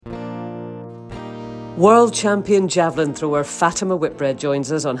World champion javelin thrower Fatima Whitbread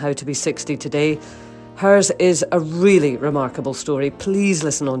joins us on How to Be 60 today. Hers is a really remarkable story. Please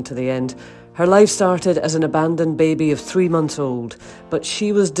listen on to the end. Her life started as an abandoned baby of 3 months old, but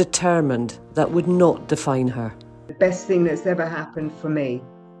she was determined that would not define her. The best thing that's ever happened for me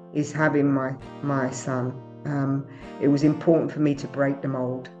is having my son. It was important for me to break the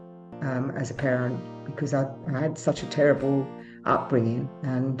mould as a parent because I had such a terrible upbringing,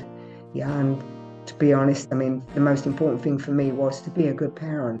 and to be honest, I mean, the most important thing for me was to be a good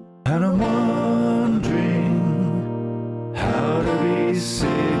parent. And I'm wondering how to be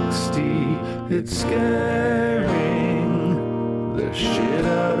 60. It's scaring the shit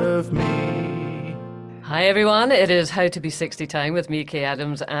out of me. Hi everyone, it is How to Be 60 time with me, Kay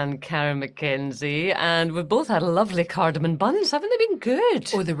Adams, and Karen McKenzie, and we've both had lovely cardamom buns. Haven't they been good?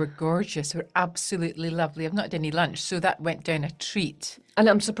 Oh, they were gorgeous. They were absolutely lovely. I've not had any lunch, so that went down a treat. And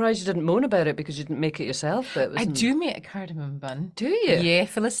I'm surprised you didn't moan about it because you didn't make it yourself. But I do make a cardamom bun. Do you? Yeah,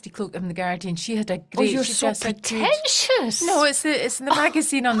 Felicity Cloak in The Guardian. She had a great... Oh, you're so pretentious. No, it's in the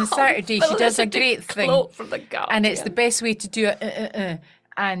magazine on the Saturday. She does a great thing. Cloak from The Guardian. And it's the best way to do it.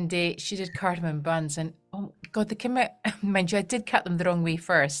 And she did cardamom buns, and oh God, they came out. Mind you, I did cut them the wrong way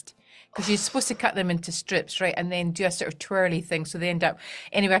first, because you're supposed to cut them into strips, right, and then do a sort of twirly thing, so they end up...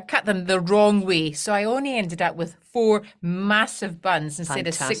 Anyway, I cut them the wrong way, so I only ended up with 4 massive buns instead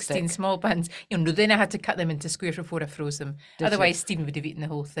of 16 small buns. You know, then I had to cut them into squares before I froze them. Otherwise, Stephen would have eaten the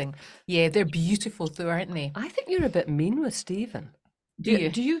whole thing. Yeah, they're beautiful though, aren't they? I think you're a bit mean with Stephen. Do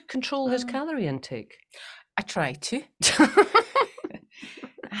you control his calorie intake? I try to.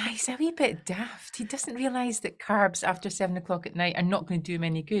 He's a wee bit daft. He doesn't realise that carbs after 7 o'clock at night are not going to do him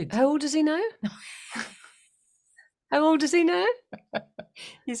any good. How old is he now? How old is he now?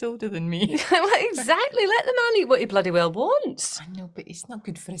 He's older than me. Exactly. Let the man eat what he bloody well wants. I know, but it's not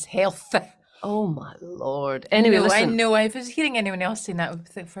good for his health. Oh my Lord. Anyway, no, listen. I know. If I was hearing anyone else saying that, I would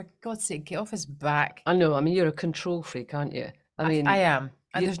think, for God's sake, get off his back. I know. I mean, you're a control freak, aren't you? I am.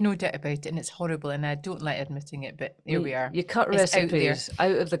 And there's no doubt about it, and it's horrible, and I don't like admitting it, but here we are. You cut recipes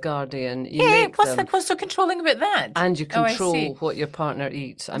out of The Guardian. What's so controlling about that? And you control what your partner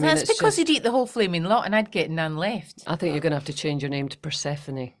eats. I mean, that's because he'd eat the whole flaming lot, and I'd get none left. I think you're going to have to change your name to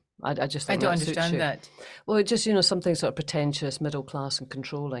Persephone. I just think don't understand that. Well, it's just, something sort of pretentious, middle class and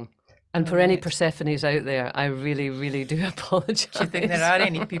controlling. And for any Persephones out there, I really, really do apologise. Do you think there are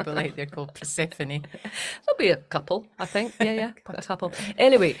any people out there called Persephone? There'll be a couple, I think. Yeah, a couple.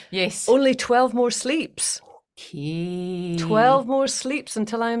 Anyway, yes. Only 12 more sleeps. Okay. 12 more sleeps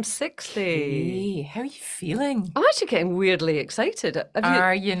until I'm 60. Okay. How are you feeling? I'm actually getting weirdly excited.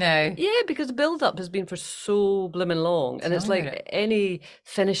 Are you now? Yeah, because the build-up has been for so blooming long. And it's like any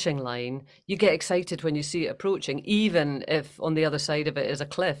finishing line, you get excited when you see it approaching, even if on the other side of it is a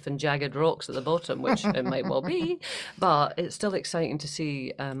cliff and jagged rocks at the bottom, which it might well be. But it's still exciting to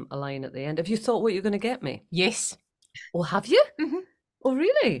see a line at the end. Have you thought what you're going to get me? Yes. Oh, have you? Mm-hmm. Oh,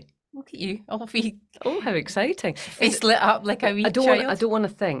 really? Look at you. Oh, how exciting. Face lit up like a wee child. I don't want a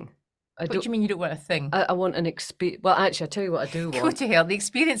thing. What do you mean you don't want a thing? I want an experience. Well, actually, I'll tell you what I do want. Go to hell. The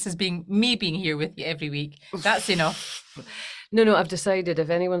experience is me being here with you every week. That's enough. No, I've decided if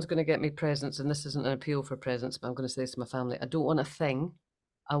anyone's going to get me presents, and this isn't an appeal for presents, but I'm going to say this to my family, I don't want a thing.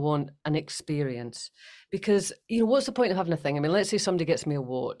 I want an experience. Because, what's the point of having a thing? I mean, let's say somebody gets me a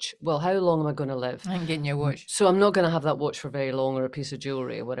watch. Well, how long am I going to live? I'm getting you a watch. So I'm not going to have that watch for very long, or a piece of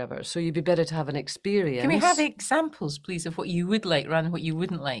jewellery or whatever. So you'd be better to have an experience. Can we have examples, please, of what you would like rather than what you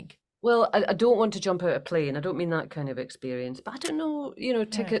wouldn't like? Well, I don't want to jump out of a plane. I don't mean that kind of experience. But I don't know,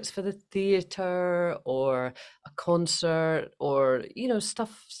 tickets for the theatre or a concert or,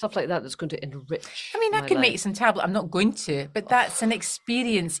 stuff like that that's going to enrich. I mean, I could life. make some tablet. I'm not going to, but that's an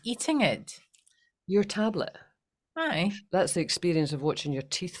experience eating it. Your tablet? Aye. That's the experience of watching your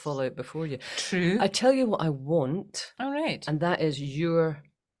teeth fall out before you. True. I tell you what I want. All right. And that is your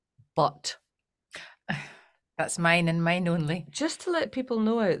butt. That's mine and mine only. Just to let people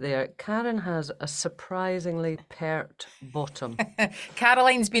know out there, Karen has a surprisingly pert bottom.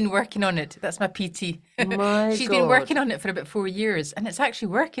 Caroline's been working on it. That's my PT. She's been working on it for about 4 years, and it's actually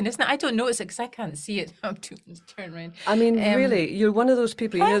working, isn't it? I don't notice it because I can't see it. I'm too turn around. I mean, really, you're one of those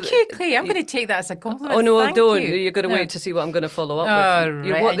people. Thank you, Clay. I'm going to take that as a compliment. Oh no, Thank don't. you. You're going to wait to see what I'm going to follow up with. Right.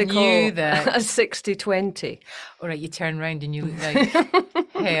 You're what they call that. a 60-20. All right, you turn around and you look like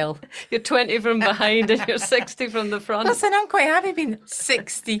hell. You're 20 from behind and you're 60 from the front. Listen, I'm quite happy being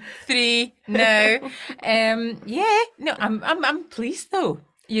 63 now. I'm pleased though.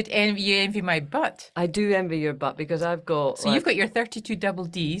 You envy my butt. I do envy your butt because I've got. So you've got your 32 double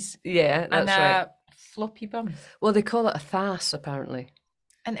Ds. Yeah, that's and right. Floppy bum. Well, they call it a thas apparently.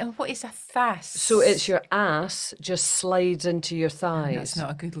 And what is a thas? So it's your ass just slides into your That's thighs. not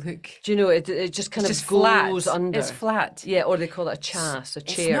a good look. Do you know, it just kind It's of just goes flat. under. It's flat. Yeah, or they call it a chass, a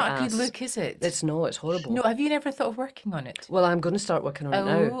chair It's not a ass. good look, is it? It's not, it's horrible. No, have you never thought of working on it? Well, I'm going to start working on it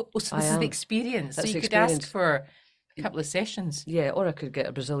now. So I this is am. the experience. That's So the you could ask experience. for a couple of sessions. Yeah, or I could get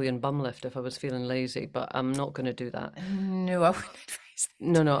a Brazilian bum lift if I was feeling lazy, but I'm not going to do that. No, I wouldn't advise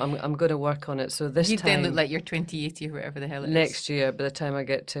that. No, I'm going to work on it. So this You then look time, like you're 2080 or whatever the hell it is. next year, by the time I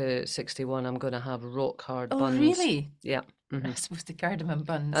get to 61, I'm going to have rock hard Oh, buns. really? Yeah. As opposed to cardamom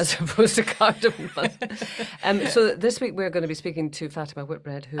buns. As opposed to cardamom buns. So this week we're going to be speaking to Fatima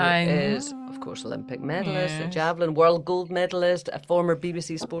Whitbread, who is, of course, Olympic medalist at javelin, world gold medalist, a former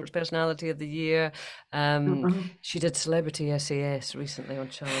BBC Sports Personality of the Year. She did Celebrity SAS recently on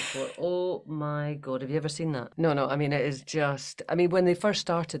Channel 4. Oh my God, have you ever seen that? No, I mean, it is just, I mean, when they first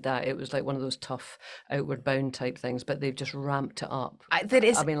started that, it was like one of those tough outward bound type things, but they've just ramped it up. There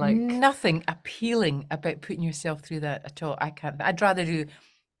is like, nothing appealing about putting yourself through that at all. I can't. I'd rather do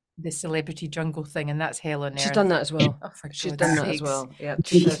the Celebrity Jungle thing, and that's hell on earth. She's done that as well. Oh, for She's God's done that as sakes. well. Yeah,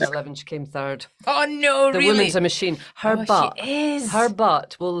 2011 she came third. Oh no, The really? woman's a machine. Her butt, she is. her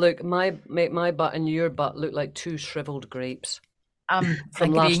butt will make my butt and your butt look like two shriveled grapes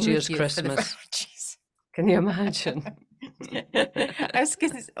from last year's Christmas. Jeez. Can you imagine? I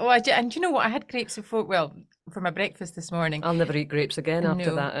was and you know what? I had grapes before. Well, for my breakfast this morning. I'll never eat grapes again after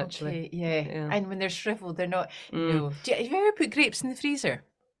No, that. Actually, okay, yeah. And when they're shriveled, they're not. No. Have you ever put grapes in the freezer?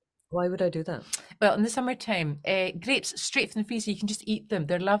 Why would I do that? Well, in the summertime, grapes straight from the freezer. You can just eat them.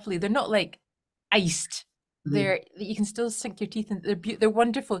 They're lovely. They're not like iced. You can still sink your teeth in. They're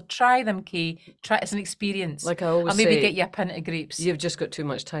wonderful. Try them, Kay. Try it as an experience. Like I always I'll maybe say, get you a pint of grapes. You've just got too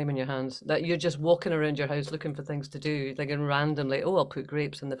much time in your hands. That you're just walking around your house looking for things to do, like randomly. Oh, I'll put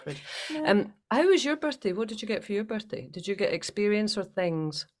grapes in the fridge. No. How was your birthday? What did you get for your birthday? Did you get experience or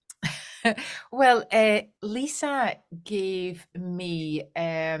things? Well, Lisa gave me.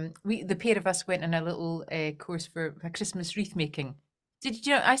 The pair of us went on a little course for a Christmas wreath making. Did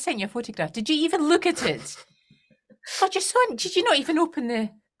you know? I sent you a photograph. Did you even look at it? God, your son. Did you not even open the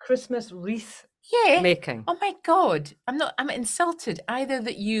Christmas wreath making? Oh my God! I'm insulted either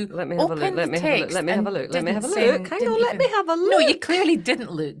that you Let me have a look. Let me have a look. Let me have a look. Hang on. Let me have a look. No, you clearly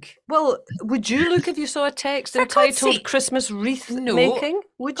didn't look. Well, would you look if you saw a text entitled "Christmas wreath making"?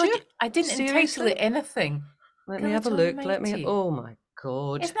 Would you? I didn't entitle it anything. Let me have a look. Let me. Oh my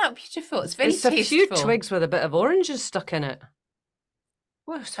God! Isn't that beautiful? It's very It's tasteful. a few twigs with a bit of oranges stuck in it.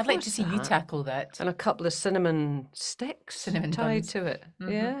 I'd like to see you tackle that. And a couple of cinnamon sticks tied buns. to it.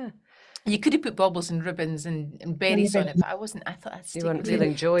 Yeah. You could have put baubles and ribbons and berries on it, but I wasn't. I thought I'd stick You weren't with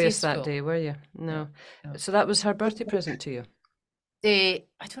feeling joyous tasteful. that day, were you? No. So that was her birthday present to you. I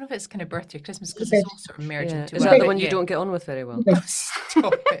don't know if it's kind of birthday or Christmas because it's all sort of merged into Is one. that the one you don't get on with very well?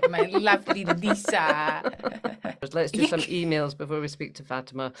 Stop it, my lovely Lisa. Let's do some emails before we speak to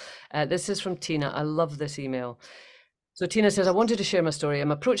Fatima. This is from Tina. I love this email. So Tina says, I wanted to share my story.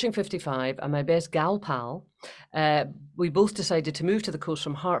 I'm approaching 55 and my best gal pal, we both decided to move to the coast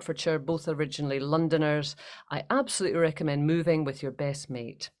from Hertfordshire, both originally Londoners. I absolutely recommend moving with your best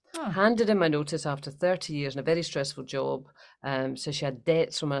mate. Handed in my notice after 30 years in a very stressful job. So she had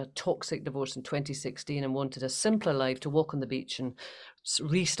debts from a toxic divorce in 2016 and wanted a simpler life to walk on the beach and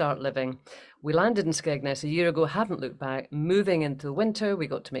restart living. We landed in Skegness a year ago, haven't looked back. Moving into the winter, we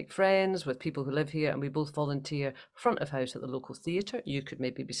got to make friends with people who live here, and we both volunteer front of house at the local theatre. You could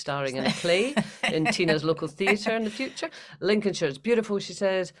maybe be starring in a play in Tina's local theatre in the future. Lincolnshire is beautiful, she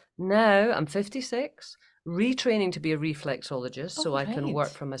says. Now I'm 56, retraining to be a reflexologist so I can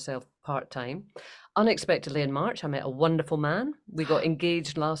work for myself part-time. Unexpectedly in March, I met a wonderful man. We got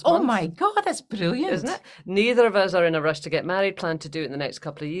engaged last month. Oh my God, that's brilliant. Isn't it? Neither of us are in a rush to get married, plan to do it in the next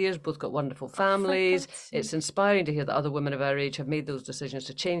couple of years. Both got wonderful families. It's inspiring to hear that other women of our age have made those decisions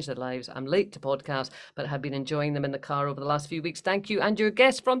to change their lives. I'm late to podcast, but have been enjoying them in the car over the last few weeks. Thank you. And your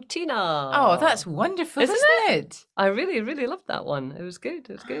guest from Tina. Oh, that's wonderful, isn't it? I really, really loved that one. It was good.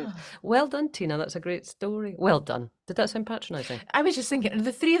 It was good. Well done, Tina. That's a great story. Well done. Did that sound patronising? I was just thinking, are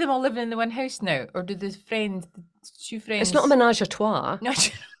the three of them all living in the one house now? Or do the two friends... It's not a menage a trois. No,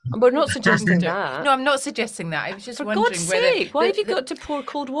 we're not suggesting that. No, I'm not suggesting that. I was just For wondering God's whether... sake, why have you got to pour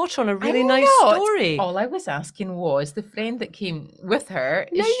cold water on a really I'm nice not. story? All I was asking was the friend that came with her...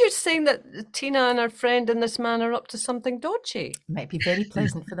 Now you're saying that Tina and her friend and this man are up to something dodgy. Might be very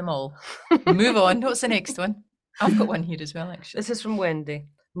pleasant for them all. Move on. What's the next one? I've got one here as well, actually. This is from Wendy.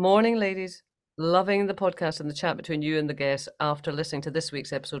 Morning, ladies. Loving the podcast and the chat between you and the guests after listening to this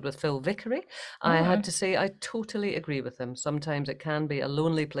week's episode with Phil Vickery. I had to say, I totally agree with him. Sometimes it can be a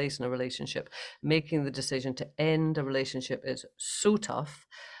lonely place in a relationship. Making the decision to end a relationship is so tough,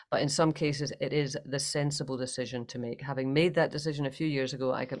 but in some cases, it is the sensible decision to make. Having made that decision a few years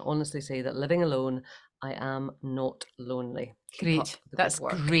ago, I can honestly say that living alone, I am not lonely. Keep up Great. the That's good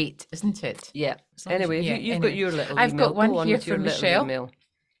work. great, isn't it? Yeah. As long as Anyway, yeah, you've got anyway. your little I've email. got one Go on here with your from little Michelle email.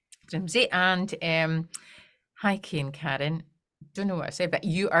 Grimsey, and hi, Kay and Karen. Don't know what I said, but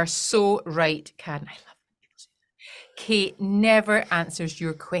you are so right, Karen. I love when people say that. Kay never answers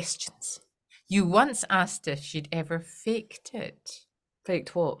your questions. You once asked if she'd ever faked it.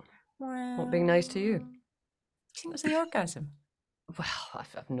 Faked what? Well, Not being nice to you? do you think it was the orgasm? Well,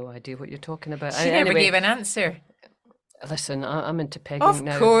 I've no idea what you're talking about. She never Anyway, gave an answer. listen, I'm into pegging Of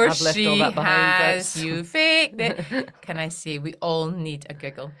now. course I've left she all that behind. has. You faked it. Can I say we all need a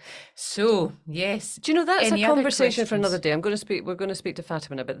giggle? So yes. Do you know that's Any a other conversation for another questions? day? We're going to speak to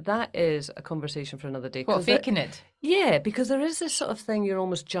Fatima now, but that is a conversation for another day. What, 'Cause there- faking it? Yeah, because there is this sort of thing you're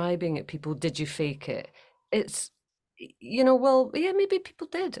almost jibing at people. Did you fake it? It's, well, yeah, maybe people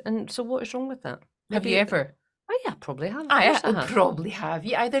did. And so what is wrong with that? Have you ever? Oh, yeah, probably have. Of I course I have. probably have.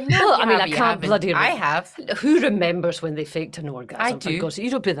 You either know. Well, you I mean, have, I you can't haven't. bloody. I have. Who remembers when they faked an orgasm? I For do. God's sake?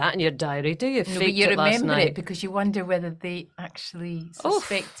 You don't put that in your diary, do you? No, Faked but you it last remember night. it because you wonder whether they actually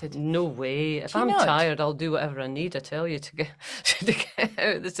suspected. No way. If Do you I'm not? tired, I'll do whatever I need, I tell you, to get to get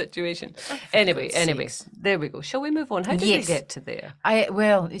out of the situation. Anyway, God's sakes. there we go. Shall we move on? How did we Yes. get to there?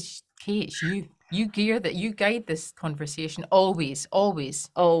 It's Kate, it's you. You guide this conversation always Always,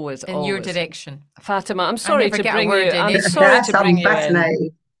 in your direction. Fatima, I'm sorry never to get a bring word you. in I'm it. sorry Yes, to bring I'm you in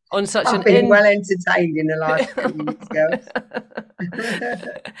fascinated. on such I've an been well entertained in the last few minutes, girls.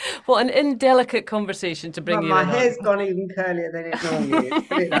 what an indelicate conversation to bring But you my in hair's on. gone even curlier than it normally is.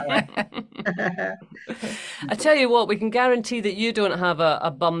 Put it that way. I tell you what, we can guarantee that you don't have a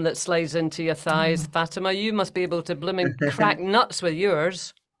bum that slides into your thighs, Fatima. You must be able to blooming crack nuts with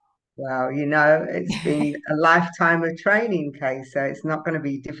yours. Well, it's been a lifetime of training, Kay, so it's not going to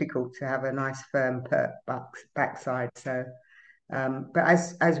be difficult to have a nice firm backside. So, but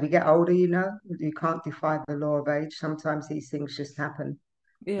as we get older, you can't defy the law of age. Sometimes these things just happen.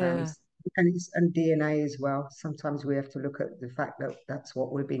 Yeah. And DNA as well. Sometimes we have to look at the fact that that's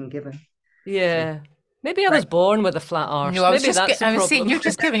what we're being given. Yeah. Maybe I Right. was born with a flat arse. No, I was Maybe that's the I was problem. saying you're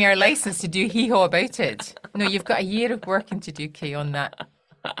just giving her a license to do hee-haw about it. No, you've got a year of working to do, Kay, on that.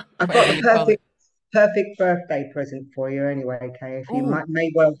 I've got Whatever the you call it. perfect birthday present for you anyway, Kay. If you Ooh.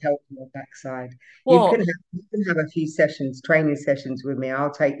 may well help your backside. What? You can have a few training sessions with me.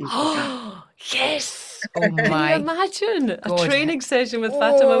 I'll take you for some. Oh, yes. Oh Can you my imagine a God. training session with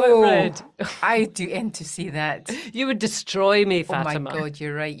Fatima Whitbread? I do end to see that. You would destroy me, Oh my Fatima. God,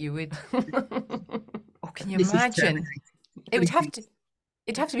 you're right, you would. Oh, can you This is imagine? terminating. It would have to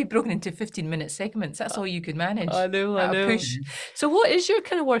it'd have to be broken into 15-minute segments. That's all you could manage. I know. At a push. So what is your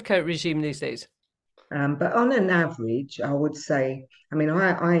kind of workout regime these days? But on an average, I would say, I mean,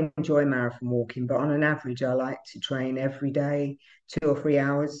 I enjoy marathon walking, but on an average, I like to train every day, 2 or 3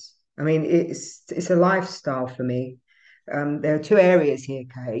 hours. I mean, it's a lifestyle for me. There are two areas here,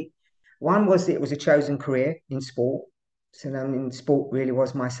 Kate. One was it was a chosen career in sport. So, I mean, sport really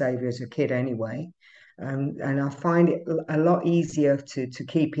was my savior as a kid anyway. And I find it a lot easier to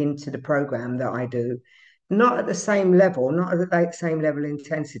keep into the program that I do. Not at the same level, not at the same level of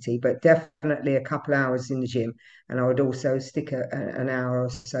intensity, but definitely a couple hours in the gym. And I would also stick an hour or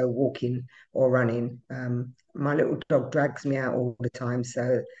so walking or running. My little dog drags me out all the time,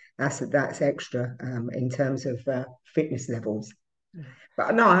 so that's extra in terms of fitness levels.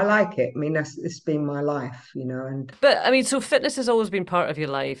 But no, I like it. I mean, it's been my life, and But I mean, so fitness has always been part of your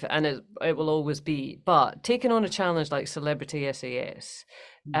life, and it will always be. But taking on a challenge like Celebrity SAS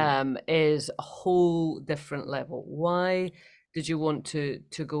is a whole different level. Why did you want to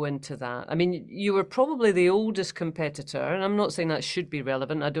go into that? I mean, you were probably the oldest competitor, and I'm not saying that should be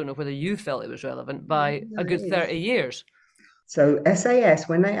relevant. I don't know whether you felt it was relevant by a good 30 years. So SAS,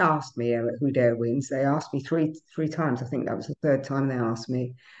 when they asked me who dare wins, they asked me three times. I think that was the third time they asked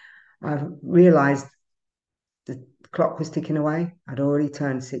me. I realised the clock was ticking away. I'd already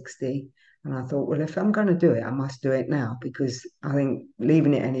turned 60. And I thought, well, if I'm going to do it, I must do it now, because I think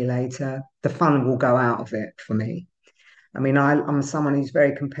leaving it any later, the fun will go out of it for me. I mean, I'm someone who's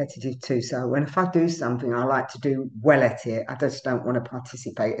very competitive too. So if I do something, I like to do well at it. I just don't want to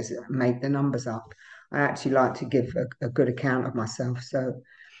participate as make the numbers up. I actually like to give a good account of myself. So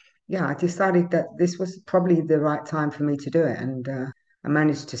yeah, I decided that this was probably the right time for me to do it. And I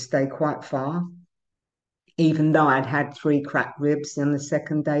managed to stay quite far, even though I'd had 3 cracked ribs on the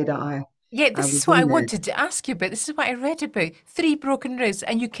second day that I Yeah, I this was is what I in there. wanted to ask you about. This is what I read about. 3 broken ribs,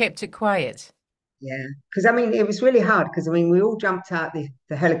 and you kept it quiet. Yeah, because I mean, it was really hard because I mean, we all jumped out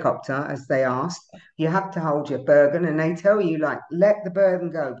the helicopter as they asked. You have to hold your burden, and they tell you, like, let the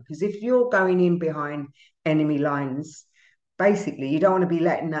burden go. Because if you're going in behind enemy lines, basically, you don't want to be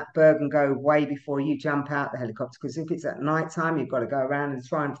letting that burden go way before you jump out the helicopter. Because if it's at night time, you've got to go around and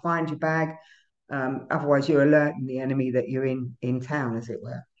try and find your bag. Otherwise, you're alerting the enemy that you're in town, as it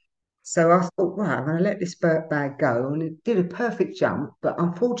were. So I thought, right, I'm going to let this bag go. And it did a perfect jump. But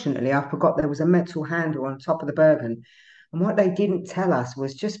unfortunately, I forgot there was a metal handle on top of the Bergen. And what they didn't tell us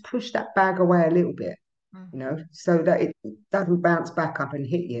was just push that bag away a little bit, Mm. so that it doesn't bounce back up and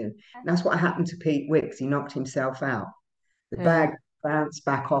hit you. And that's what happened to Pete Wicks. He knocked himself out. The Yeah. bag bounced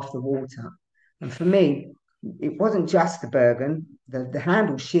back off the water. And for me, it wasn't just the Bergen. The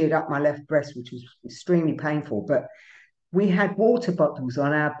handle sheared up my left breast, which was extremely painful. But we had water bottles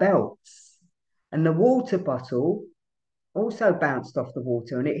on our belts, and the water bottle also bounced off the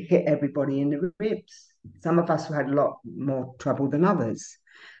water and it hit everybody in the ribs. Some of us had a lot more trouble than others.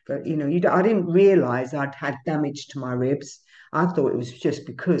 But I didn't realize I'd had damage to my ribs. I thought it was just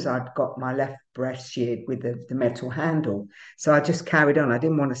because I'd got my left breast sheared with the metal handle. So I just carried on. I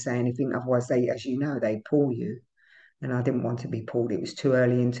didn't want to say anything, otherwise they, as you know, they pull you. And I didn't want to be pulled. It was too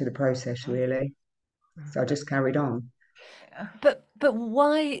early into the process, really. So I just carried on. But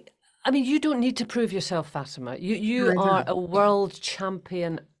why? I mean, you don't need to prove yourself, Fatima. No, You I are don't. a world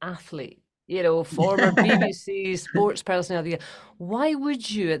champion athlete. Former BBC sports personality. Why would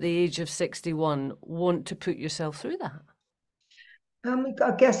you, at the age of 61, want to put yourself through that?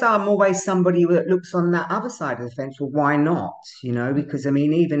 I guess I'm always somebody that looks on that other side of the fence. Well, why not? Because I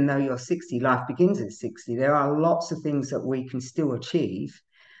mean, even though you're 60, life begins at 60. There are lots of things that we can still achieve.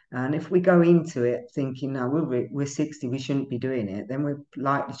 And if we go into it thinking, no, we're 60, we shouldn't be doing it, then we're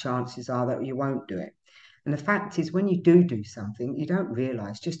likely chances are that you won't do it. And the fact is, when you do something, you don't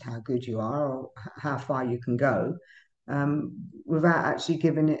realize just how good you are or how far you can go without actually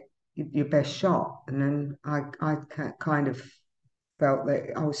giving it your best shot. And then I kind of felt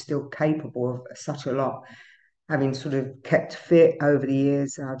that I was still capable of such a lot, having sort of kept fit over the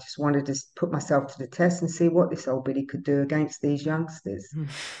years. I just wanted to put myself to the test and see what this old biddy could do against these youngsters.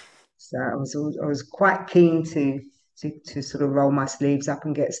 So I was quite keen to sort of roll my sleeves up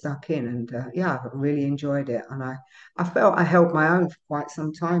and get stuck in. And yeah, I really enjoyed it. And I felt I held my own for quite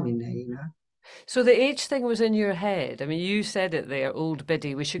some time in there. So the age thing was in your head. I mean, you said it there, old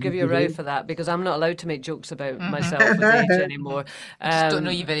biddy. We should give you a row for that because I'm not allowed to make jokes about Mm-hmm. myself with age anymore. I just don't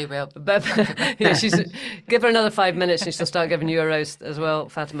know you Um, very well, but Fatima. yeah, she's give her another 5 minutes and she'll start giving you a roast as well,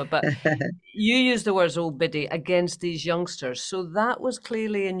 Fatima. But you used the words old biddy against these youngsters, so that was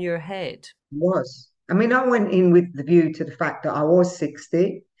clearly in your head. Was. I mean, I went in with the view to the fact that I was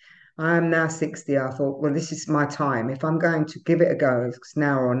 60. I am now 60. I thought, well, this is my time. If I'm going to give it a go, it's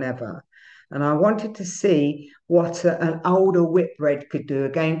now or never. And I wanted to see what an older Whitbread could do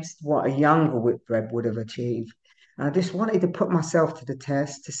against what a younger Whitbread would have achieved. And I just wanted to put myself to the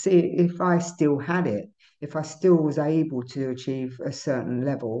test to see if I still had it, if I still was able to achieve a certain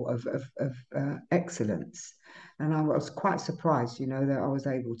level of excellence. And I was quite surprised, that I was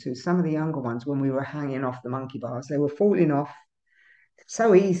able to. Some of the younger ones, when we were hanging off the monkey bars, they were falling off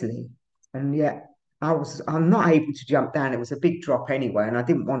so easily. And yet I'm not able to jump down. It was a big drop anyway, and I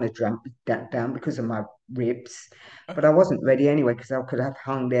didn't want to jump down because of my ribs. But I wasn't ready anyway because I could have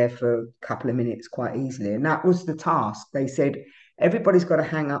hung there for a couple of minutes quite easily. And that was the task. They said everybody's got to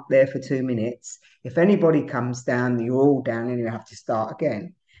hang up there for 2 minutes. If anybody comes down, you're all down and you have to start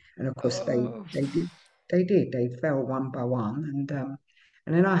again. And of course Oh. they did they fell one by one.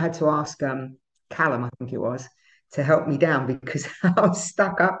 And then I had to ask Callum, I think it was, to help me down because I was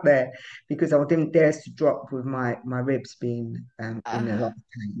stuck up there because I didn't dare to drop with my ribs being in a lot Uh, of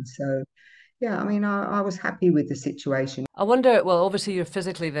pain. So yeah, I mean, I was happy with the situation. I wonder, well, obviously you're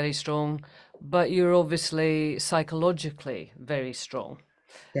physically very strong, but you're obviously psychologically very strong.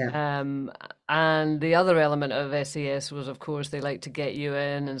 Yeah, Um, and the other element of SAS was, of course, they like to get you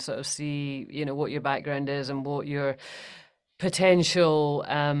in and sort of see, what your background is and what your potential,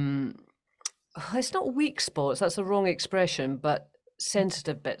 it's not weak spots, that's the wrong expression, but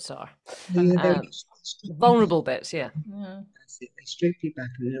sensitive bits are. yeah, they Um, strip you back. vulnerable bits, yeah. mm, That's it. They strip you back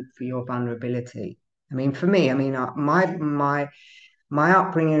and look for your vulnerability. I mean, for me, I mean, my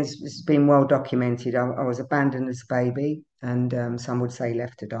upbringing has been well documented. I was abandoned as a baby, and some would say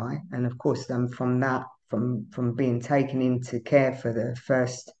left to die. And of course, from that, from being taken into care for the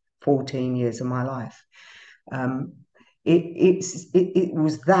first 14 years of my life, um, it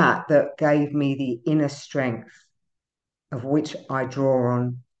was that gave me the inner strength of which I draw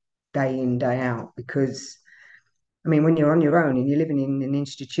on day in, day out, because I mean, when you're on your own and you're living in an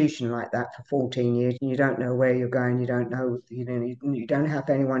institution like that for 14 years and you don't know where you're going, you don't know, you don't have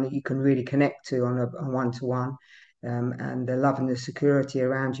anyone that you can really connect to on a one-to-one, and the love and the security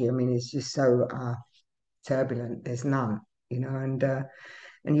around you. I mean, it's just so turbulent. There's none, and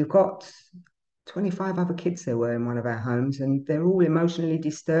you've got 25 other kids there were in one of our homes, and they're all emotionally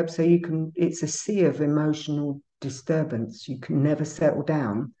disturbed. So it's a sea of emotional disturbance. You can never settle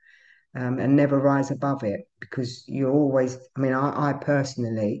down, and never rise above it, because you're always, I mean, I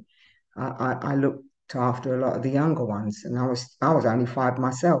personally, I looked after a lot of the younger ones, and I was only 5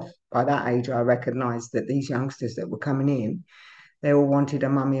 myself. By that age, I recognised that these youngsters that were coming in, they all wanted a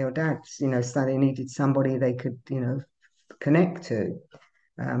mummy or dad, so they needed somebody they could, connect to.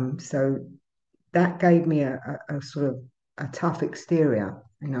 So that gave me a sort of a tough exterior.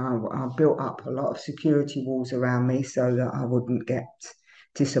 I built up a lot of security walls around me so that I wouldn't get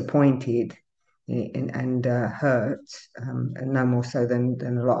disappointed and hurt, and no more so than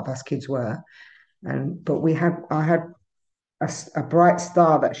a lot of us kids were. But I had a bright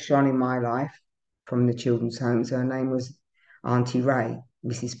star that shone in my life from the children's homes. Her name was Auntie Ray,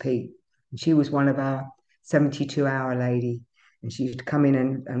 Mrs. Pete. And she was one of our 72-hour lady. And she would come in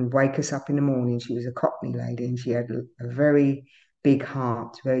and wake us up in the morning. She was a Cockney lady, and she had a very big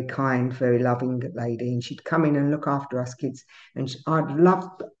heart, very kind, very loving lady. And she'd come in and look after us kids. And I'd love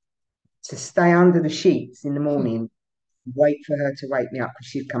to stay under the sheets in the morning, wait for her to wake me up, because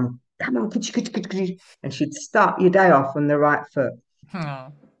she'd come on, and she'd start your day off on the right foot. Oh.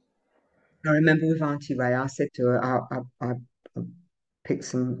 I remember with Auntie Ray, I said to her, I picked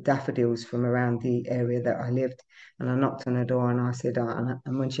some daffodils from around the area that I lived, and I knocked on her door, and I said,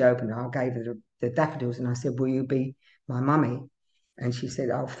 and when she opened it, I gave her the daffodils, and I said, will you be my mummy? And she said,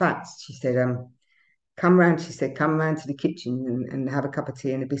 oh, Fats. She said, come round. She said, come round to the kitchen and have a cup of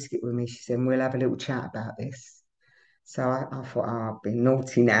tea and a biscuit with me. She said, and we'll have a little chat about this. So I thought, oh, I've been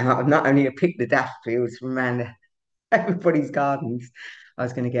naughty now. I've not only picked the daffodils from around everybody's gardens, I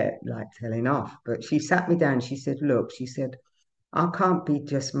was going to get like telling off. But she sat me down. She said, look, she said, I can't be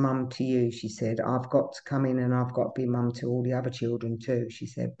just mum to you. She said, I've got to come in and I've got to be mum to all the other children too. She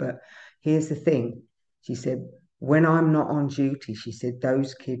said, but here's the thing. She said, when I'm not on duty, she said,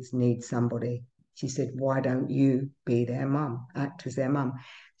 those kids need somebody. She said, why don't you be their mum, act as their mum?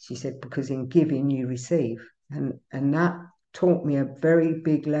 She said, because in giving, you receive. And that taught me a very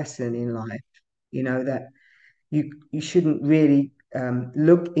big lesson in life, that you shouldn't really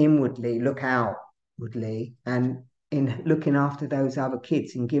look inwardly, look outwardly, and in looking after those other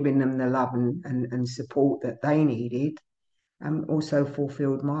kids and giving them the love and support that they needed, also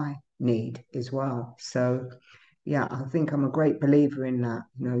fulfilled my need as well. So yeah, I think I'm a great believer in that.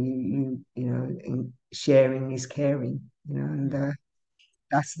 In sharing is caring. And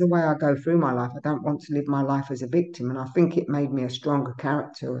that's the way I go through my life. I don't want to live my life as a victim, and I think it made me a stronger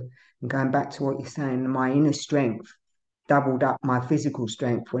character. And going back to what you're saying, my inner strength doubled up my physical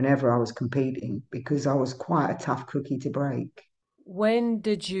strength whenever I was competing, because I was quite a tough cookie to break. When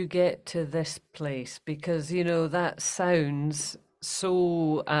did you get to this place? Because, that sounds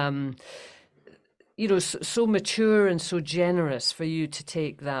so, so mature and so generous for you to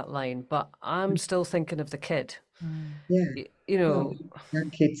take that line. But I'm still thinking of the kid. Mm. Yeah, You well, know,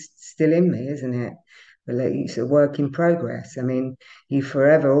 that kid's still in me, isn't it? But like, it's a work in progress. I mean, you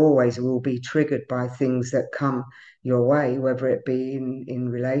forever always will be triggered by things that come your way, whether it be in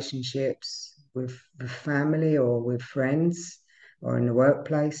relationships with family or with friends or in the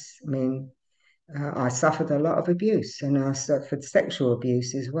workplace. I mean, I suffered a lot of abuse, and I suffered sexual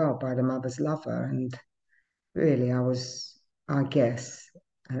abuse as well by the mother's lover. And really, I was, I guess,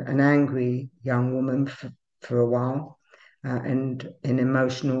 an angry young woman for a while, and an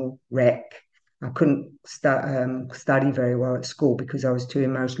emotional wreck. I couldn't study very well at school because I was too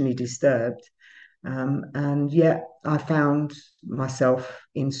emotionally disturbed. And yet I found myself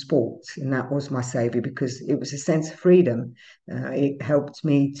in sports, and that was my savior, because it was a sense of freedom. It helped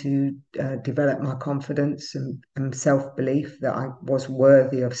me to develop my confidence and self-belief that I was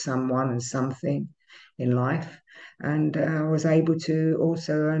worthy of someone and something in life. And I was able to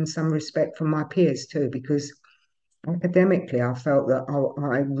also earn some respect from my peers too, because academically I felt that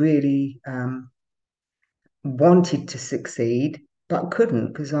I really wanted to succeed, but couldn't,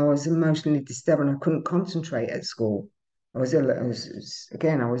 because I was emotionally disturbed and I couldn't concentrate at school. I was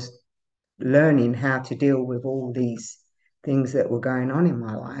learning how to deal with all these things that were going on in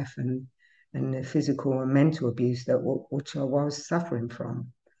my life, and the physical and mental abuse which I was suffering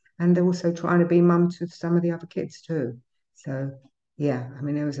from, and also trying to be mum to some of the other kids too. So yeah, I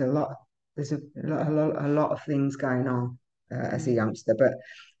mean, there was a lot. There's a lot of things going on as a youngster. But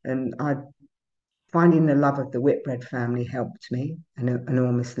and I finding the love of the Whitbread family helped me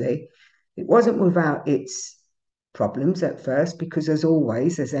enormously. It wasn't without its problems at first, because as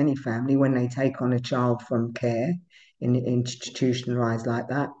always, as any family, when they take on a child from care in institutionalized like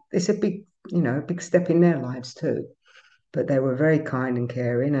that, it's a big, big step in their lives too. But they were very kind and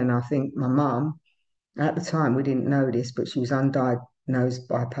caring, and I think my mum, at the time, we didn't know this, but she was undiagnosed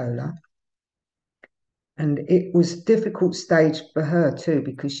bipolar. And it was a difficult stage for her too,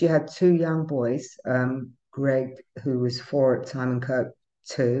 because she had two young boys, Greg, who was 4 at the time, and Kirk,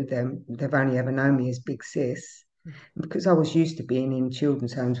 2. They've only ever known me as Big Sis. And because I was used to being in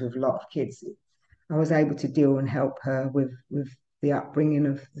children's homes with a lot of kids, I was able to deal and help her with the upbringing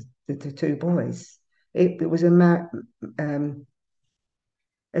of the two boys. It was um,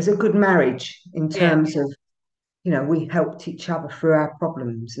 as a good marriage in Yeah. terms of, we helped each other through our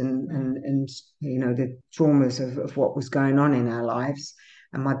problems and the traumas of what was going on in our lives.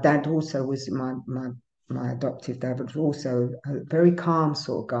 And my dad also was my adoptive dad was also a very calm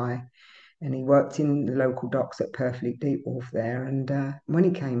sort of guy, and he worked in the local docks at Perfectly Deep Wharf there. And when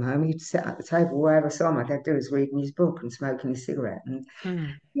he came home, he'd sit at the table. Wherever I saw my dad do was reading his book and smoking his cigarette. And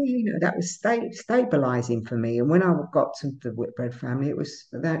Mm. that was stabilizing for me. And when I got to the Whitbread family, it was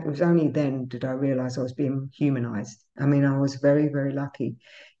only then did I realise I was being humanised. I mean, I was a very, very lucky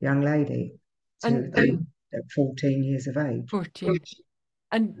young lady And at 14 years of age. 14.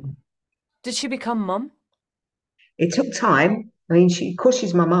 and did she become mum? It took time. I mean, of course,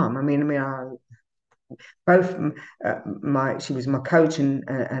 she's my mum. Both she was my coach, and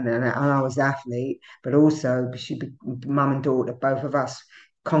I was the athlete, but also mum and daughter, both of us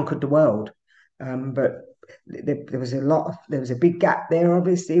conquered the world. But there was there was a big gap there,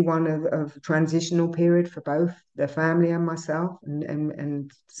 obviously, one of transitional period for both the family and myself,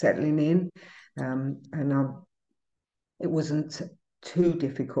 and settling in. And it wasn't too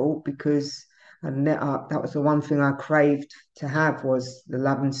difficult, because that was the one thing I craved to have, was the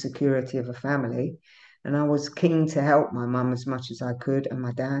love and security of a family. And I was keen to help my mum as much as I could, and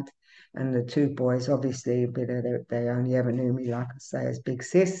my dad. And the two boys, obviously, but they only ever knew me, like I say, as Big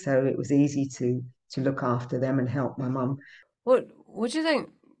Sis. So it was easy to look after them and help my mum. What do you think?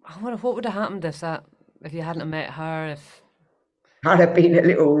 I wonder what would have happened if you hadn't have met her, if I'd have been a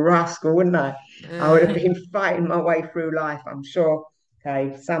little rascal, wouldn't I? I would have uh, been fighting my way through life, I'm sure.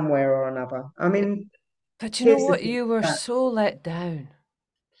 Okay, somewhere or another. I mean, but you know here's the what? thing. You were so let down.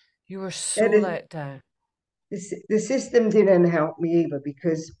 You were Yeah, so let down. the system didn't help me either,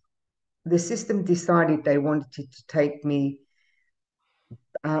 because the system decided they wanted to take me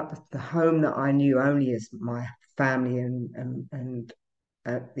out of the home that I knew only as my family, and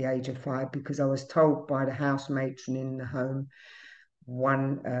at the age of 5, because I was told by the house matron in the home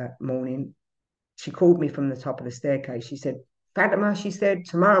one morning. She called me from the top of the staircase. She said, "Fatima," she said,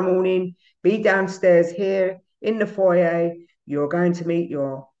 "tomorrow morning, be downstairs here in the foyer. You're going to meet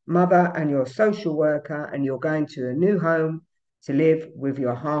your mother and your social worker, and you're going to a new home to live with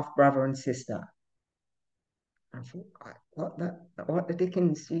your half brother and sister." I thought, what the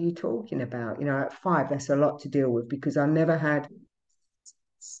dickens are you talking about? At 5, that's a lot to deal with, because I never had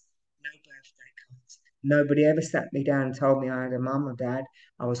no birthday cards. Nobody ever sat me down and told me I had a mum or dad.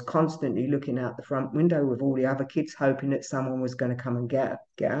 I was constantly looking out the front window with all the other kids, hoping that someone was going to come and get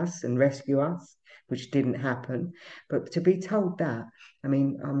us and rescue us, which didn't happen. But to be told that, I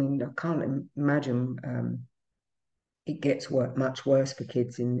can't imagine. It gets much worse for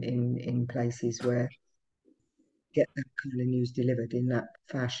kids in places where get that kind of news delivered in that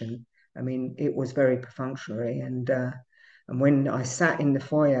fashion. I mean, it was very perfunctory, and when I sat in the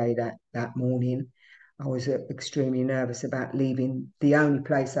foyer that morning, I was extremely nervous about leaving the only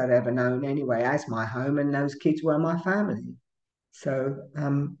place I'd ever known anyway as my home, and those kids were my family. So,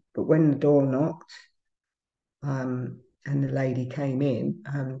 but when the door knocked, and the lady came in,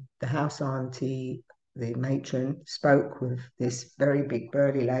 the house auntie, the matron, spoke with this very big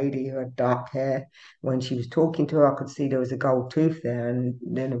burly lady who had dark hair. When she was talking to her, I could see there was a gold tooth there, and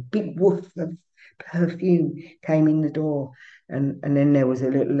then a big woof of perfume came in the door. And then there was a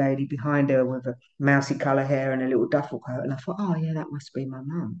little lady behind her with a mousy colour hair and a little duffel coat. And I thought, oh, yeah, that must be my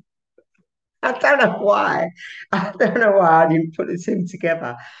mum. I don't know why. I don't know why I didn't put the two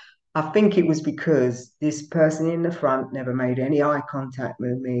together. I think it was because this person in the front never made any eye contact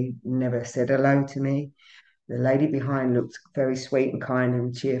with me, never said hello to me. The lady behind looked very sweet and kind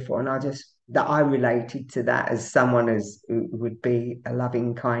and cheerful, and I related to that as someone who would be a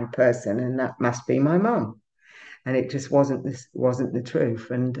loving, kind person, and that must be my mum. And it just wasn't the truth.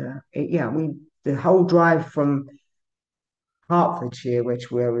 And the whole drive from Hertfordshire,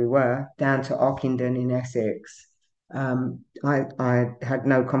 where we were, down to Ockenden in Essex, I had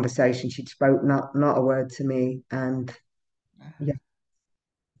no conversation. She spoke not a word to me, and yeah,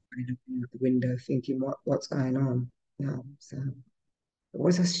 looking out the window, thinking what's going on. So it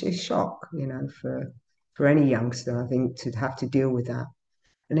was a shock, for any youngster, I think, to have to deal with that.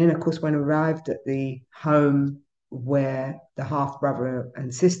 And then, of course, when I arrived at the home where the half brother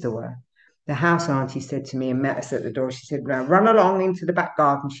and sister were, the house auntie said to me and met us at the door. She said, "Now run along into the back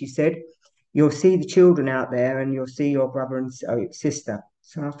garden." She said, "You'll see the children out there, and you'll see your brother and sister."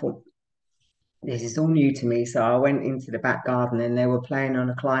 So I thought, this is all new to me. So I went into the back garden and they were playing on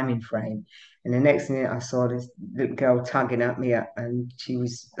a climbing frame. And the next thing I saw this little girl tugging at me up, and she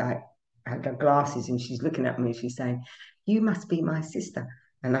was like, had her glasses, and she's looking at me and she's saying, "You must be my sister."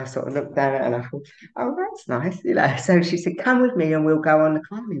 And I sort of looked down at her and I thought, "Oh, that's nice." So she said, "Come with me and we'll go on the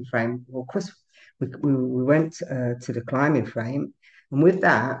climbing frame." Well, of course, we went to the climbing frame. And with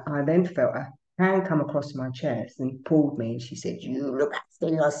that, I then felt a hand come across my chest and pulled me. And she said, "You look after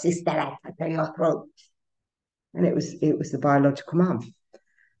your sister, like at your throat." And it was the biological mum.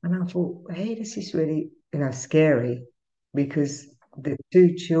 And I thought, hey, this is really, scary, because the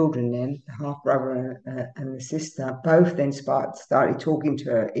two children then, the half brother and the sister, both then started talking to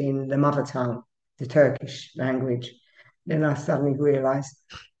her in the mother tongue, the Turkish language. Then I suddenly realized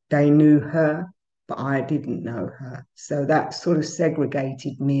they knew her, but I didn't know her. So that sort of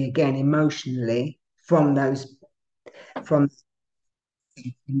segregated me again emotionally from the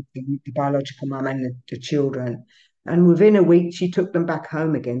biological mum and the children. And within a week, she took them back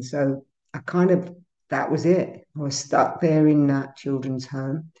home again. So I kind of, that was it. I was stuck there in that children's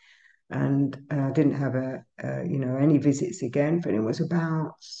home, and I didn't have any visits again. But it was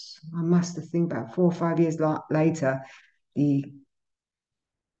about, I must have think about 4 or 5 years later, the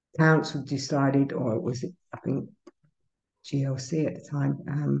council decided, or it was, I think, GLC at the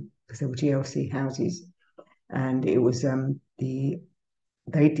time, because there were GLC houses, and it was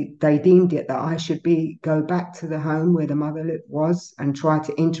they deemed it that I should go back to the home where the mother was and try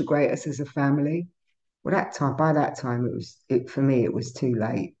to integrate us as a family. Well, by that time, for me, it was too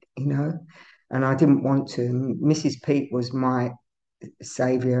late. And I didn't want to. Mrs. Pete was my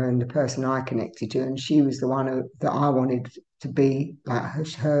savior and the person I connected to, and she was the one that I wanted to be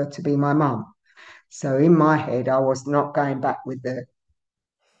like her to be my mum. So in my head, I was not going back with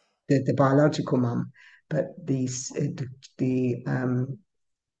the biological mum, but the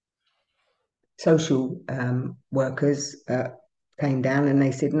social workers came down and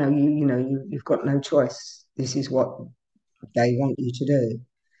they said, "No, you've got no choice. This is what they want you to do."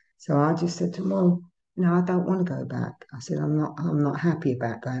 So I just said to them, "Well, no, I don't want to go back." I said, I'm not happy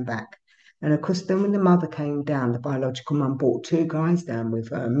about going back." And of course, then when the mother came down, the biological mum brought two guys down with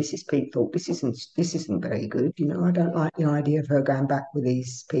her. Mrs. Pete thought, this isn't very good. I don't like the idea of her going back with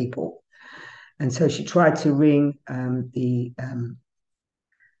these people. And so she tried to ring the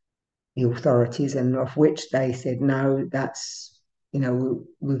authorities, and of which they said, "No, that's, we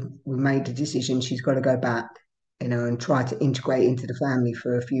made the decision. She's got to go back, and try to integrate into the family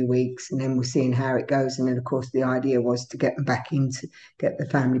for a few weeks, and then we're seeing how it goes." And then, of course, the idea was to get the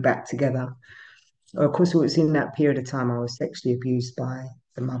family back together. Of course, it was in that period of time I was sexually abused by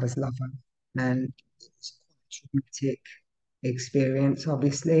the mother's lover, and it's quite a traumatic experience,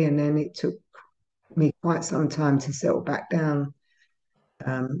 obviously. And then it took me quite some time to settle back down,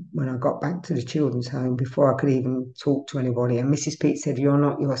 when I got back to the children's home, before I could even talk to anybody. And Mrs. Pete said, "You're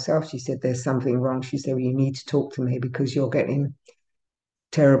not yourself." She said, "There's something wrong." She said, "Well, you need to talk to me because you're getting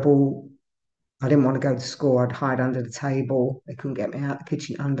terrible." I didn't want to go to school. I'd hide under the table. They couldn't get me out the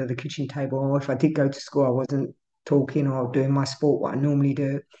kitchen, under the kitchen table. Or if I did go to school, I wasn't talking or doing my sport, what I normally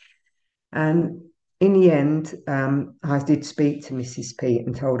do. And in the end, I did speak to Mrs. Pete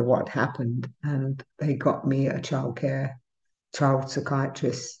and told her what had happened. And they got me a child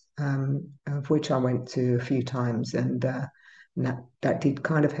psychiatrist, of which I went to a few times, and that did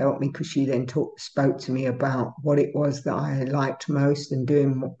kind of help me, because she then spoke to me about what it was that I liked most and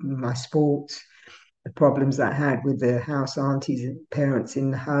doing my sports, the problems that I had with the house aunties and parents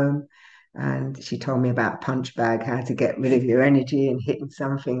in the home. And she told me about punch bag, how to get rid of your energy and hitting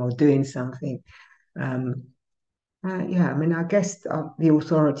something or doing something. Um, yeah, I mean, I guess the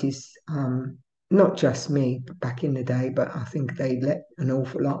authorities, not just me back in the day, but I think they let an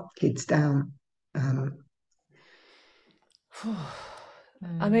awful lot of kids down. Um,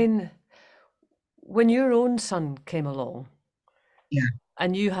 I mean, when your own son came along yeah.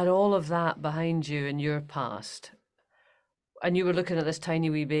 and you had all of that behind you in your past, and you were looking at this tiny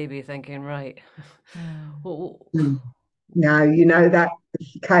wee baby thinking, right, well, Mm. No, that,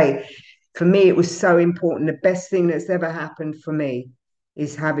 okay. For me, it was so important. The best thing that's ever happened for me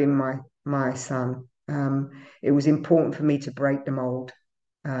is having my son. it was important for me to break the mold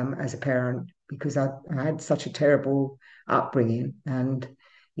as a parent because I had such a terrible upbringing. And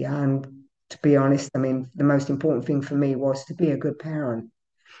yeah, and to be honest, I mean, the most important thing for me was to be a good parent.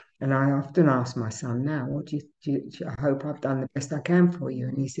 And I often ask my son now, what I hope I've done the best I can for you.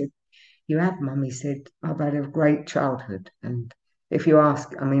 And he said, you have, Mum. He said, I've had a great childhood. And if you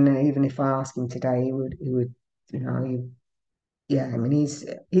ask, I mean, even if I ask him today, he would, you know, yeah, I mean, he's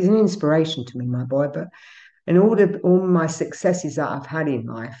an inspiration to me, my boy. But in all my successes that I've had in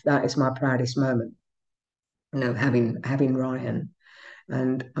life, that is my proudest moment. You know, having Ryan,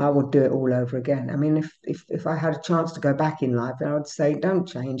 and I would do it all over again. I mean, if I had a chance to go back in life, I would say don't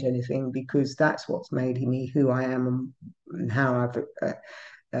change anything because that's what's made me who I am and how I've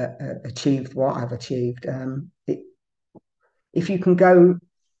achieved what I've achieved. If you can go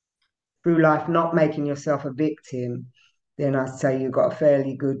through life not making yourself a victim, then I'd say you've got a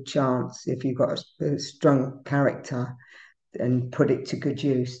fairly good chance if you've got a strong character and put it to good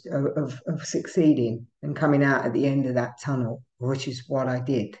use of succeeding and coming out at the end of that tunnel, which is what I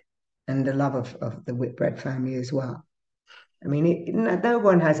did, and the love of the Whitbread family as well. I mean, no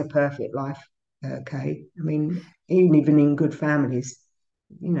one has a perfect life, okay? I mean, even in good families,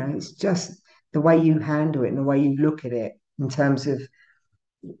 you know, it's just the way you handle it and the way you look at it in terms of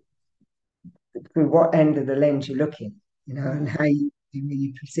through what end of the lens you're looking, you know, and how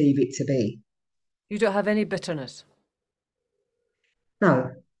you perceive it to be. You don't have any bitterness.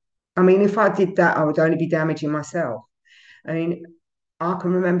 No, I mean, if I did that, I would only be damaging myself. I mean, I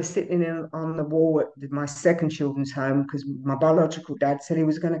can remember sitting on the wall at my second children's home because my biological dad said he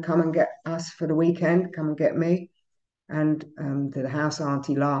was going to come and get us for the weekend, come and get me. And the house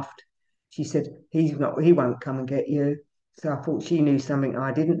auntie laughed. She said, he won't come and get you. So I thought she knew something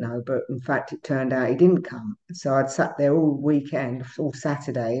I didn't know, but in fact, it turned out he didn't come. So I'd sat there all weekend, all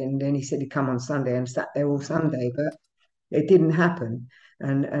Saturday, and then he said he'd come on Sunday and sat there all Sunday, but it didn't happen.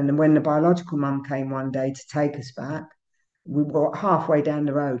 And when the biological mum came one day to take us back, we were halfway down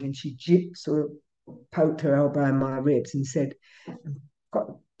the road and she sort of poked her elbow in my ribs and said, got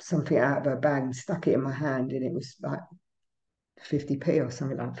something out of her bag and stuck it in my hand, and it was like 50p or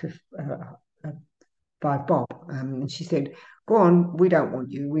something like 5 bob. And she said, go on, we don't want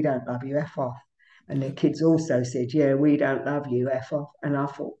you, we don't love you, F off. And the kids also said, yeah, we don't love you, F off. And I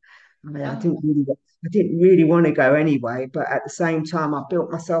thought, I didn't really want to go anyway, but at the same time, I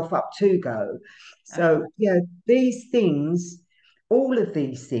built myself up to go. So yeah, these things, all of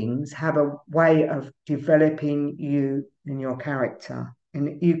these things have a way of developing you and your character.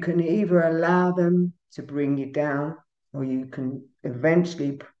 And you can either allow them to bring you down, or you can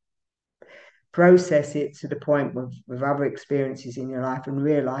eventually process it to the point with other experiences in your life and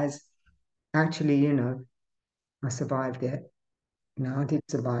realize, actually, you know, I survived it. You know, I did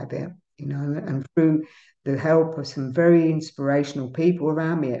survive it, you know, and through the help of some very inspirational people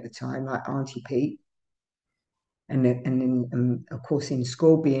around me at the time, like Auntie Pete. And of course, in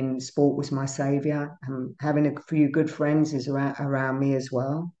school, being sport was my savior. And having a few good friends is around me as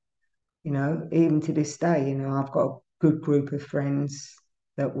well. You know, even to this day, you know, I've got a good group of friends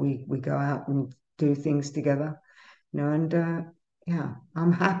that we go out and do things together. You know, and yeah,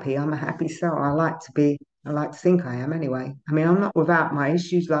 I'm happy. I'm a happy soul. I like to think I am anyway. I mean, I'm not without my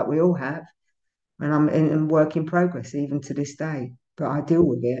issues like we all have, and I'm in work in progress even to this day. But I deal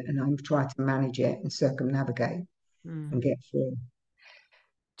with it and I try to manage it and circumnavigate Mm. and get through.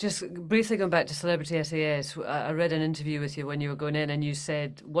 Just briefly going back to Celebrity SAS, I read an interview with you when you were going in, and you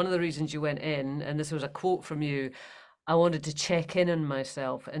said one of the reasons you went in, and this was a quote from you, I wanted to check in on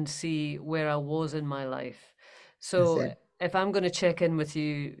myself and see where I was in my life. I So said, if I'm going to check in with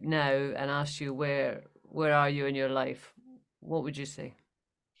you now and ask you where are you in your life, what would you say?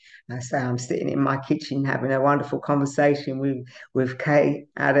 I say I'm sitting in my kitchen having a wonderful conversation with Kate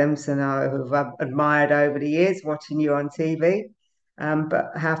Adams, and who I've admired over the years, watching you on TV.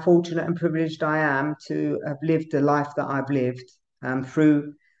 But how fortunate and privileged I am to have lived the life that I've lived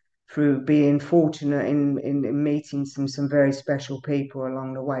through being fortunate in meeting some very special people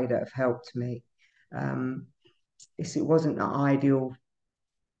along the way that have helped me. Um, it wasn't an ideal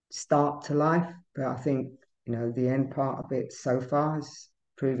start to life, but I think, you know, the end part of it so far has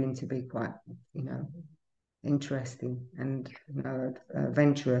proven to be quite, you know, interesting and, you know,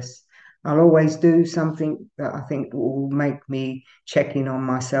 adventurous. I'll always do something that I think will make me check in on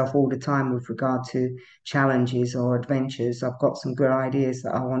myself all the time with regard to challenges or adventures. I've got some good ideas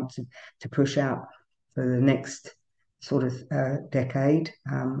that I want to push out for the next sort of decade.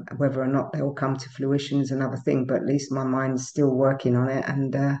 Whether or not they'll come to fruition is another thing, but at least my mind's still working on it.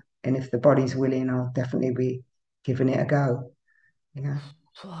 And if the body's willing, I'll definitely be giving it a go. Yeah.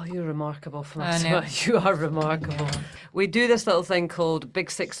 Oh, you're remarkable, I know. Fatima. You are remarkable. We do this little thing called Big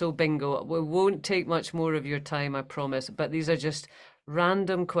 60 Bingo. We won't take much more of your time, I promise, but these are just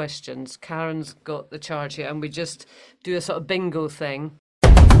random questions. Karen's got the charge here, and we just do a sort of bingo thing.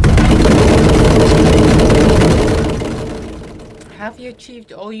 Have you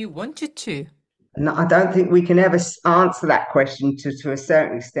achieved all you wanted to? No, I don't think we can ever answer that question to a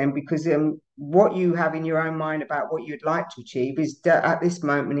certain extent, because what you have in your own mind about what you'd like to achieve is that at this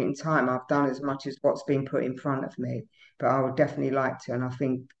moment in time, I've done as much as what's been put in front of me. But I would definitely like to. And I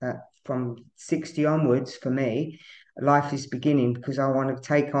think that from 60 onwards, for me, life is beginning, because I want to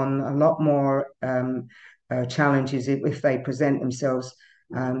take on a lot more challenges if they present themselves,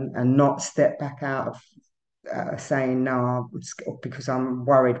 and not step back out of saying no because I'm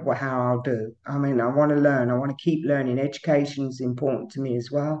worried how I'll do. I mean, I want to learn. I want to keep learning. Education is important to me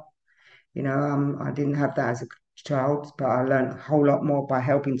as well. I didn't have that as a child, but I learned a whole lot more by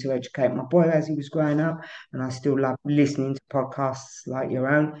helping to educate my boy as he was growing up. And I still love listening to podcasts like your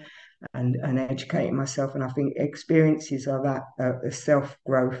own, and educating myself. And I think experiences of that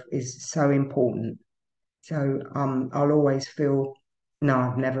self-growth is so important. So I'll always feel, no,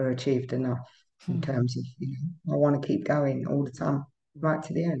 I've never achieved enough in terms of, I want to keep going all the time, right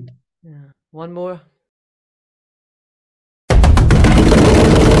to the end. Yeah. One more.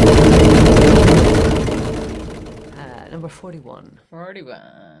 Number 41.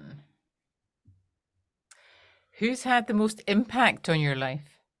 41. Who's had the most impact on your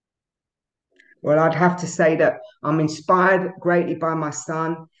life? Well, I'd have to say that I'm inspired greatly by my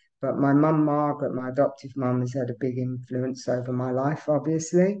son, but my mum, Margaret, my adoptive mum, has had a big influence over my life,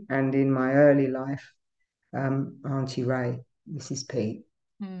 obviously. And in my early life, Auntie Ray, Mrs. Pete,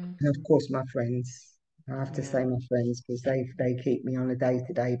 and of course my friends. I have to say my friends, because they keep me on a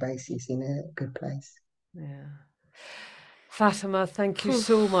day-to-day basis in a good place. Yeah. Fatima, thank you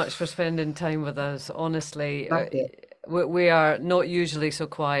so much for spending time with us. Honestly, Loved it. we are not usually so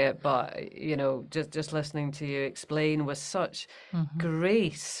quiet, but just listening to you explain with such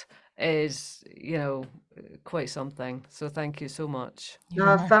grace is, quite something. So thank you so much. You're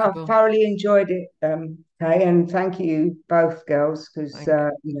No, I remarkable. thoroughly enjoyed it, Kay, and thank you both girls, because Thank I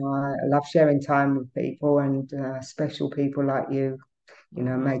love sharing time with people, and special people like you,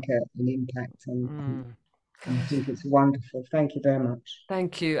 make an impact, Mm. and I think it's wonderful. Thank you very much.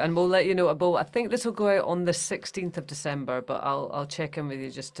 Thank you, and we'll let you know about. I think this will go out on the 16th of December, but I'll check in with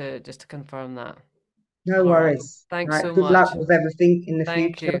you just to confirm that. No All right. worries. Thanks Right. so Good luck much. with everything in the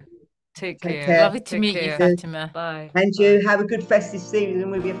Thank future. you. Take Take care. care. Lovely to Take meet you, care. Fatima. Bye. And Bye. you have a good festive season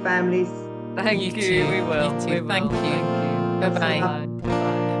with your families. Thank You you. too. We will. You too. We will. Thank you. Thank you. Bye-bye. Bye. Bye.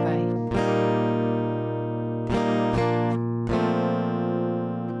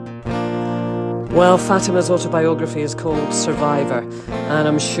 Well, Fatima's autobiography is called Survivor, and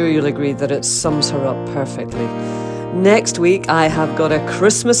I'm sure you'll agree that it sums her up perfectly. Next week, I have got a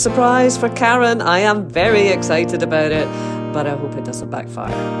Christmas surprise for Karen. I am very excited about it, but I hope it doesn't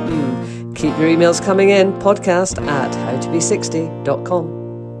backfire. Keep your emails coming in, podcast@howtobe60.com.